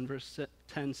lies. And verse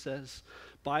 10 says,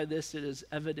 "By this it is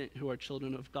evident who are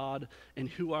children of God and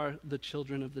who are the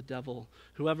children of the devil.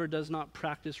 Whoever does not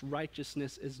practice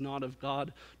righteousness is not of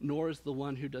God, nor is the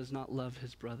one who does not love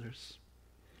his brothers."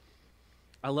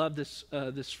 I love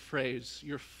this phrase,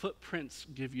 your footprints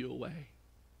give you away.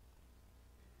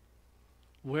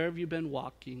 Where have you been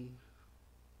walking?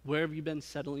 Where have you been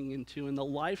settling into? And the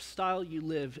lifestyle you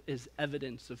live is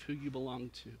evidence of who you belong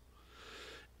to.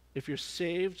 If you're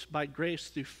saved by grace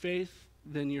through faith,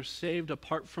 then you're saved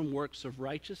apart from works of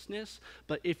righteousness.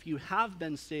 But if you have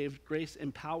been saved, grace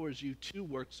empowers you to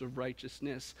works of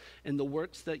righteousness. And the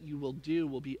works that you will do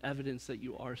will be evidence that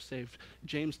you are saved.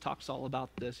 James talks all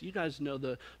about this. You guys know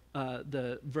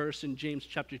the verse in James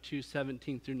chapter 2,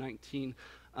 17 through 19.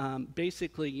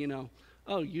 Basically,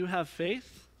 you have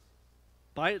faith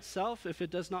by itself. If it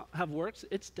does not have works,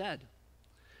 it's dead.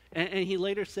 And he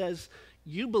later says,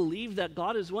 you believe that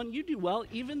God is one, you do well.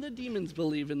 Even the demons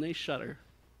believe and they shudder.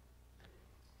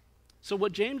 So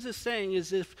what James is saying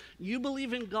is if you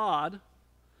believe in God,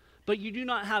 but you do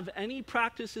not have any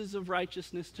practices of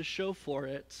righteousness to show for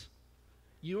it,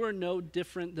 you are no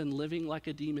different than living like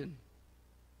a demon.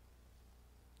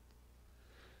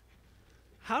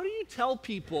 How do you tell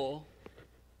people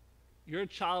you're a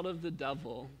child of the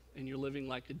devil and you're living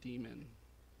like a demon?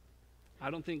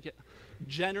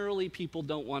 Generally, people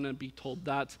don't want to be told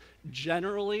that.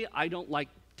 Generally, I don't like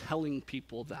telling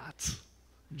people that.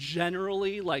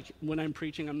 Generally, like when I'm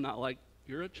preaching, I'm not like,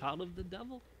 you're a child of the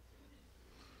devil.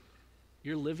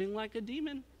 You're living like a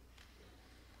demon.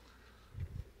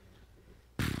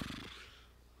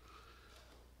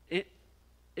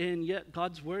 And yet,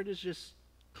 God's word is just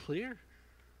clear.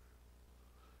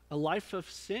 A life of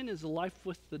sin is a life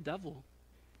with the devil.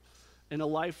 And a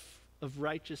life of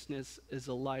righteousness is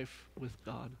a life with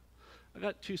God. I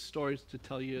got 2 stories to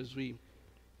tell you as we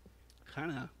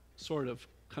kind of sort of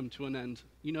come to an end.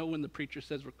 You know when the preacher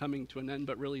says we're coming to an end,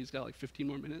 but really he's got like 15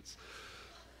 more minutes?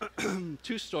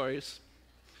 2 stories.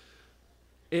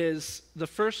 Is the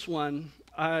first one,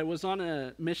 I was on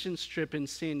a missions trip in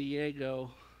San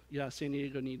Diego. Yeah, San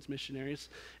Diego needs missionaries.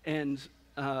 And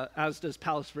as does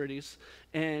Palos Verdes,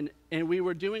 and we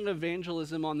were doing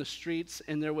evangelism on the streets,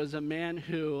 and there was a man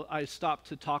who I stopped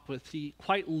to talk with. He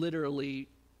quite literally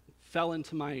fell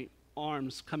into my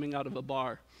arms coming out of a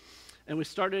bar, and we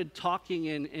started talking,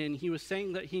 and he was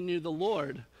saying that he knew the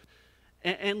Lord.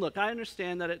 And look, I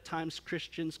understand that at times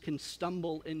Christians can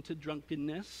stumble into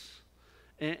drunkenness,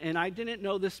 and I didn't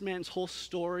know this man's whole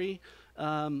story.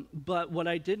 But what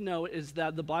I did know is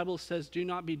that the Bible says, do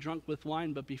not be drunk with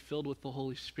wine, but be filled with the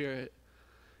Holy Spirit.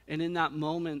 And in that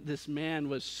moment, this man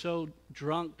was so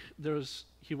drunk,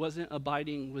 he wasn't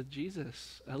abiding with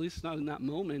Jesus, at least not in that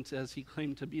moment, as he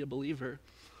claimed to be a believer.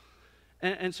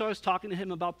 And so I was talking to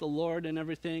him about the Lord and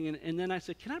everything, and then I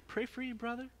said, can I pray for you,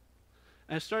 brother?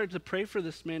 And I started to pray for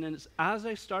this man, and as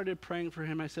I started praying for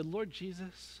him, I said, Lord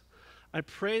Jesus, I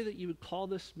pray that you would call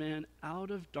this man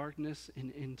out of darkness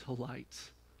and into light.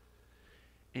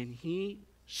 And he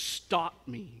stopped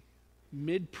me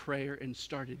mid-prayer and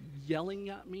started yelling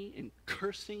at me and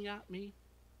cursing at me.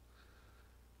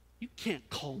 You can't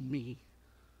call me.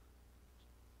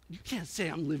 You can't say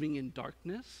I'm living in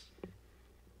darkness.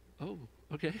 Oh,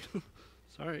 okay.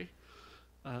 Sorry.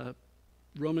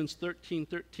 Romans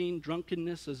 13:13,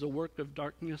 drunkenness is a work of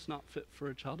darkness, not fit for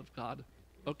a child of God.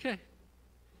 Okay.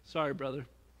 Sorry, brother.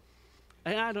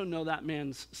 And I don't know that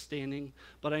man's standing,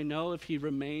 but I know if he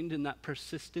remained in that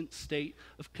persistent state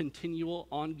of continual,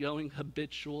 ongoing,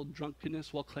 habitual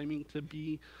drunkenness while claiming to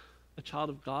be a child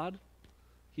of God,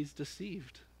 he's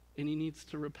deceived, and he needs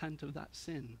to repent of that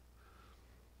sin.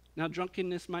 Now,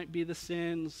 drunkenness might be the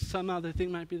sin, some other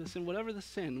thing might be the sin, whatever the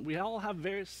sin. We all have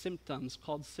various symptoms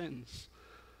called sins.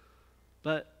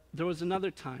 But there was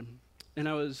another time, and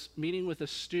I was meeting with a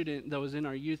student that was in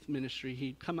our youth ministry.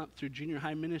 He'd come up through junior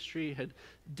high ministry, had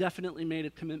definitely made a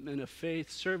commitment of faith,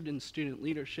 served in student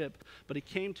leadership, but he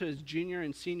came to his junior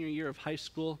and senior year of high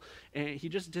school, and he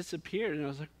just disappeared. And I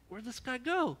was like, where'd this guy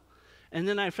go? And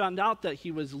then I found out that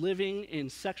he was living in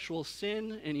sexual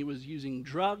sin, and he was using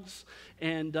drugs.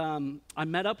 And I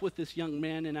met up with this young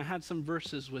man, and I had some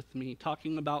verses with me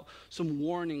talking about some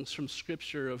warnings from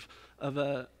Scripture of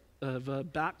a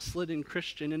backslidden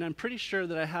Christian. And I'm pretty sure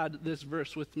that I had this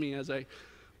verse with me as I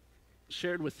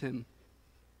shared with him.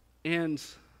 And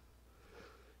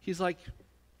he's like,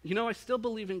 I still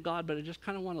believe in God, but I just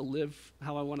kind of want to live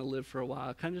how I want to live for a while.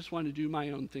 I kind of just want to do my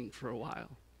own thing for a while.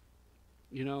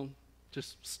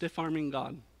 Just stiff-arming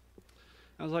God.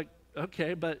 I was like,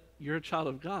 okay, but you're a child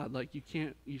of God. Like,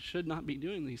 you should not be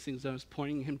doing these things. I was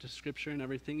pointing him to Scripture and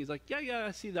everything. He's like, yeah,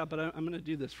 I see that, but I'm going to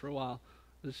do this for a while.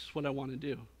 This is what I want to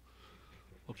do.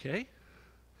 Okay.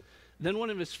 Then one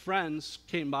of his friends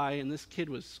came by, and this kid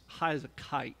was high as a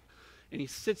kite. And he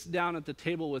sits down at the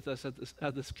table with us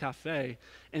at this cafe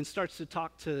and starts to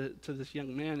talk to this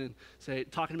young man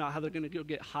and talking about how they're going to go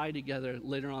get high together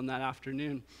later on that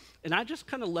afternoon. And I just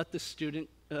kind of let the student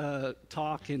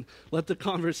talk and let the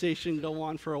conversation go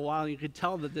on for a while. And you could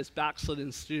tell that this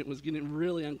backslidden student was getting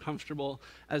really uncomfortable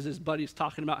as his buddy's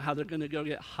talking about how they're going to go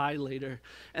get high later.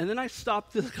 And then I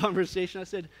stopped the conversation. I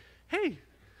said, hey,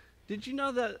 did you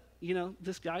know that,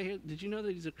 this guy here, did you know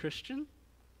that he's a Christian?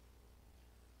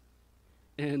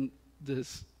 And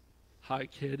this high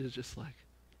kid is just like,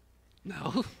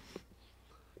 no.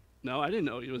 No, I didn't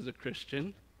know he was a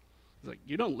Christian. He's like,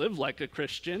 you don't live like a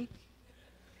Christian.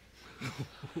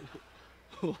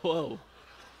 Whoa.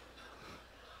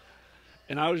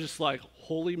 And I was just like,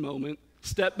 holy moment,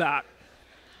 step back.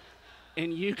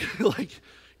 And you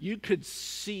could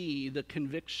see the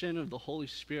conviction of the Holy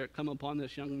Spirit come upon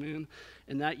this young man.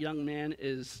 And that young man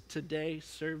is today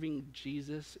serving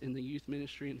Jesus in the youth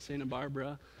ministry in Santa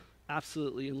Barbara,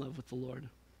 absolutely in love with the Lord.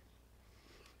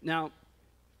 Now,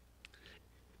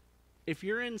 if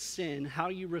you're in sin, how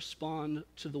you respond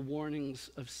to the warnings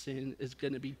of sin is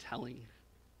going to be telling.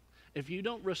 If you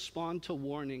don't respond to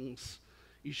warnings,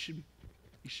 you should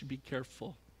be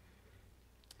careful.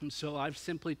 And so I've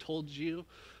simply told you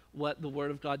what the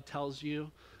Word of God tells you.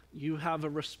 You have a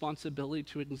responsibility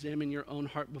to examine your own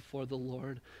heart before the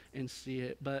Lord and see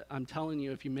it. But I'm telling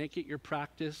you, if you make it your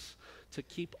practice to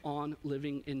keep on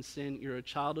living in sin, you're a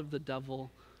child of the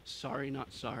devil. Sorry,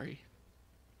 not sorry.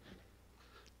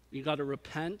 You got to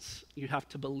repent, you have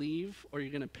to believe, or you're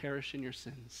going to perish in your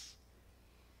sins.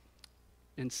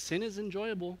 And sin is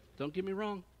enjoyable, don't get me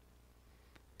wrong.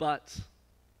 But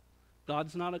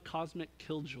God's not a cosmic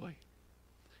killjoy.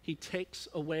 He takes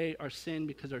away our sin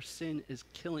because our sin is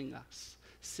killing us.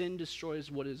 Sin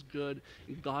destroys what is good,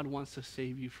 and God wants to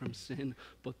save you from sin,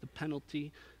 both the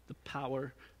penalty, the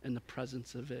power, and the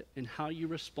presence of it. And how you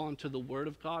respond to the Word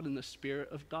of God and the Spirit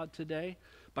of God today,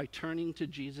 by turning to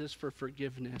Jesus for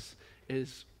forgiveness,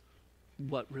 is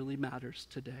what really matters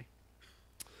today.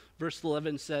 Verse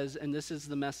 11 says, and this is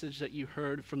the message that you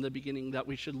heard from the beginning, that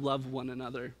we should love one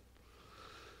another.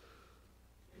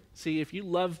 See, if you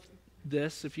love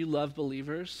this, if you love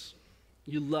believers,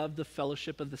 you love the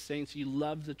fellowship of the saints, you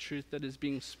love the truth that is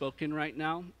being spoken right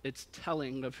now, it's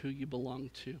telling of who you belong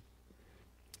to.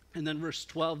 And then verse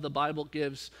 12, the Bible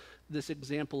gives this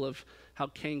example of how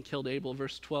Cain killed Abel.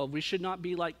 Verse 12, we should not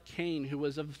be like Cain, who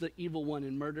was of the evil one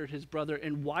and murdered his brother.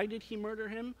 And why did he murder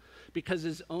him? Because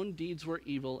his own deeds were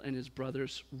evil and his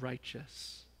brother's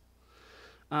righteous.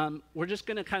 We're just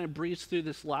going to kind of breeze through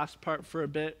this last part for a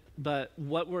bit, but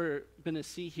what we're going to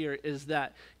see here is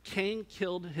that Cain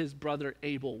killed his brother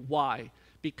Abel. Why?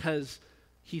 Because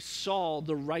he saw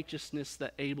the righteousness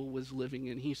that Abel was living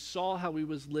in. He saw how he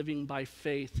was living by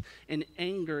faith, and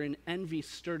anger and envy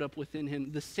stirred up within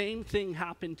him. The same thing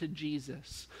happened to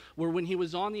Jesus, where when he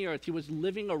was on the earth, he was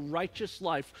living a righteous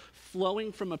life,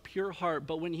 flowing from a pure heart.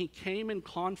 But when he came in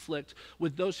conflict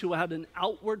with those who had an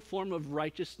outward form of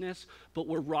righteousness, but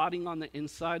were rotting on the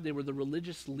inside, they were the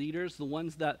religious leaders, the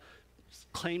ones that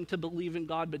claimed to believe in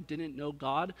God but didn't know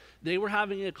God. They were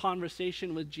having a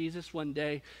conversation with Jesus one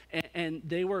day, and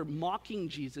they were mocking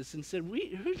Jesus and said,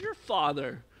 who's your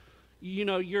father?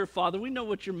 Your father, we know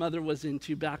what your mother was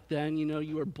into back then.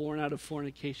 You were born out of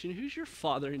fornication. Who's your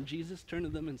father? And Jesus turned to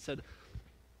them and said,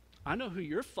 I know who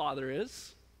your father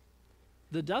is.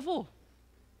 The devil.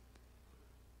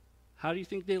 How do you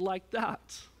think they liked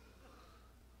that?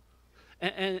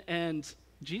 And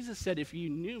Jesus said, if you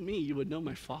knew me, you would know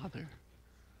my Father.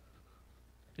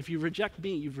 If you reject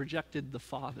me, you've rejected the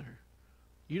Father.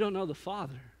 You don't know the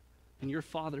Father, and your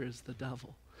father is the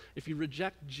devil. If you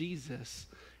reject Jesus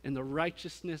and the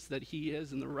righteousness that he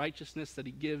is and the righteousness that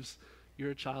he gives,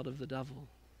 you're a child of the devil.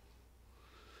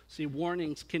 See,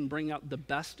 warnings can bring out the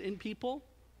best in people,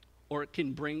 or it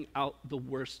can bring out the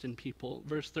worst in people.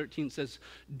 Verse 13 says,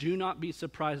 do not be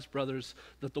surprised, brothers,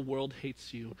 that the world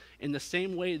hates you. In the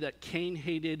same way that Cain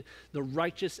hated the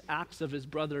righteous acts of his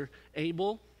brother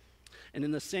Abel, and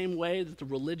in the same way that the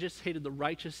religious hated the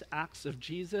righteous acts of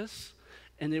Jesus,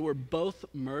 and they were both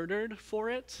murdered for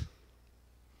it,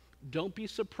 don't be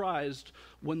surprised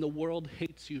when the world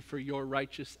hates you for your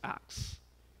righteous acts.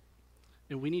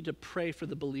 And we need to pray for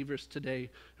the believers today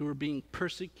who are being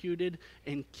persecuted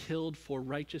and killed for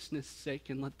righteousness' sake,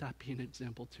 and let that be an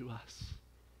example to us.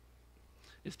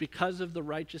 It's because of the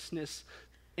righteousness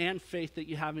and faith that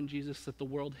you have in Jesus that the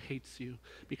world hates you.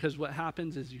 Because what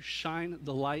happens is you shine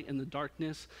the light in the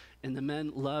darkness, and the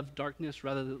men love darkness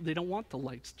rather than, they don't want the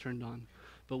lights turned on.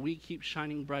 But we keep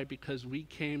shining bright because we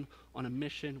came on a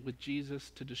mission with Jesus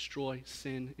to destroy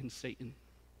sin and Satan.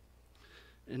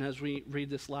 And as we read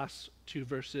this last two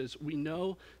verses, we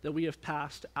know that we have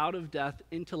passed out of death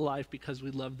into life because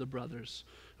we love the brothers.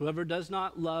 Whoever does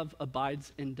not love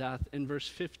abides in death. In verse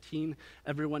 15,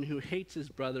 everyone who hates his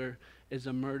brother is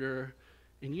a murderer,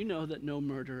 and you know that no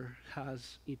murderer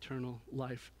has eternal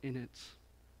life in it.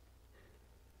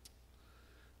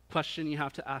 Question you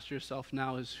have to ask yourself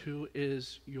now is, who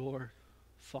is your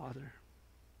father?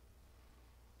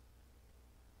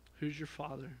 Who's your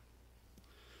father?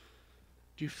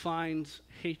 Do you find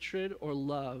hatred or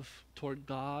love toward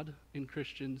God and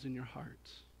Christians in your heart?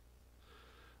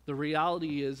 The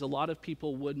reality is a lot of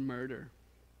people would murder.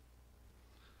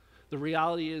 The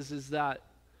reality is that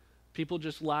people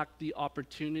just lack the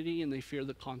opportunity and they fear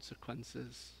the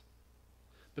consequences.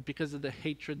 But because of the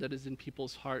hatred that is in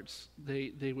people's hearts,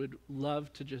 they would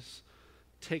love to just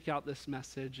take out this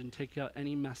message and take out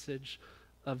any message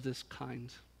of this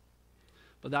kind.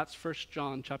 But that's 1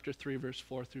 John chapter 3, verse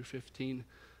 4 through 15.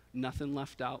 Nothing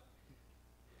left out.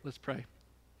 Let's pray.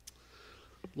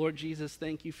 Lord Jesus,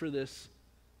 thank you for this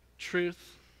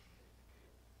truth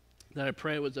that I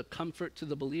pray was a comfort to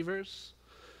the believers,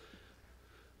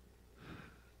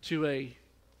 to a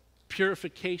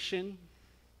purification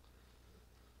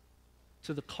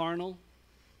to the carnal,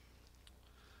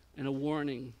 and a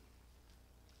warning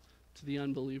to the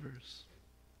unbelievers.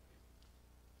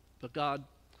 But God,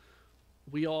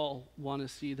 we all want to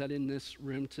see that in this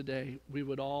room today, we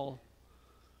would all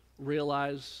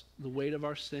realize the weight of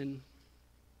our sin.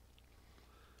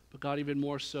 But God, even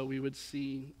more so, we would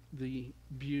see the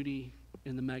beauty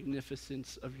and the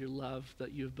magnificence of your love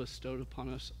that you have bestowed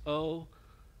upon us. Oh,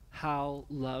 how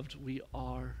loved we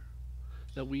are,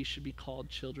 that we should be called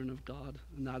children of God,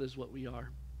 and that is what we are.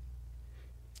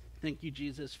 Thank you,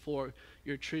 Jesus, for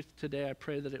your truth today. I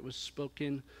pray that it was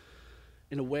spoken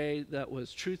in a way that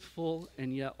was truthful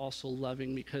and yet also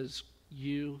loving, because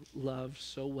you love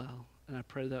so well. And I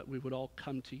pray that we would all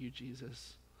come to you,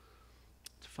 Jesus,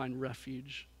 to find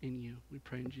refuge in you. We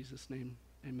pray in Jesus' name.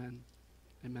 Amen.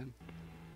 Amen.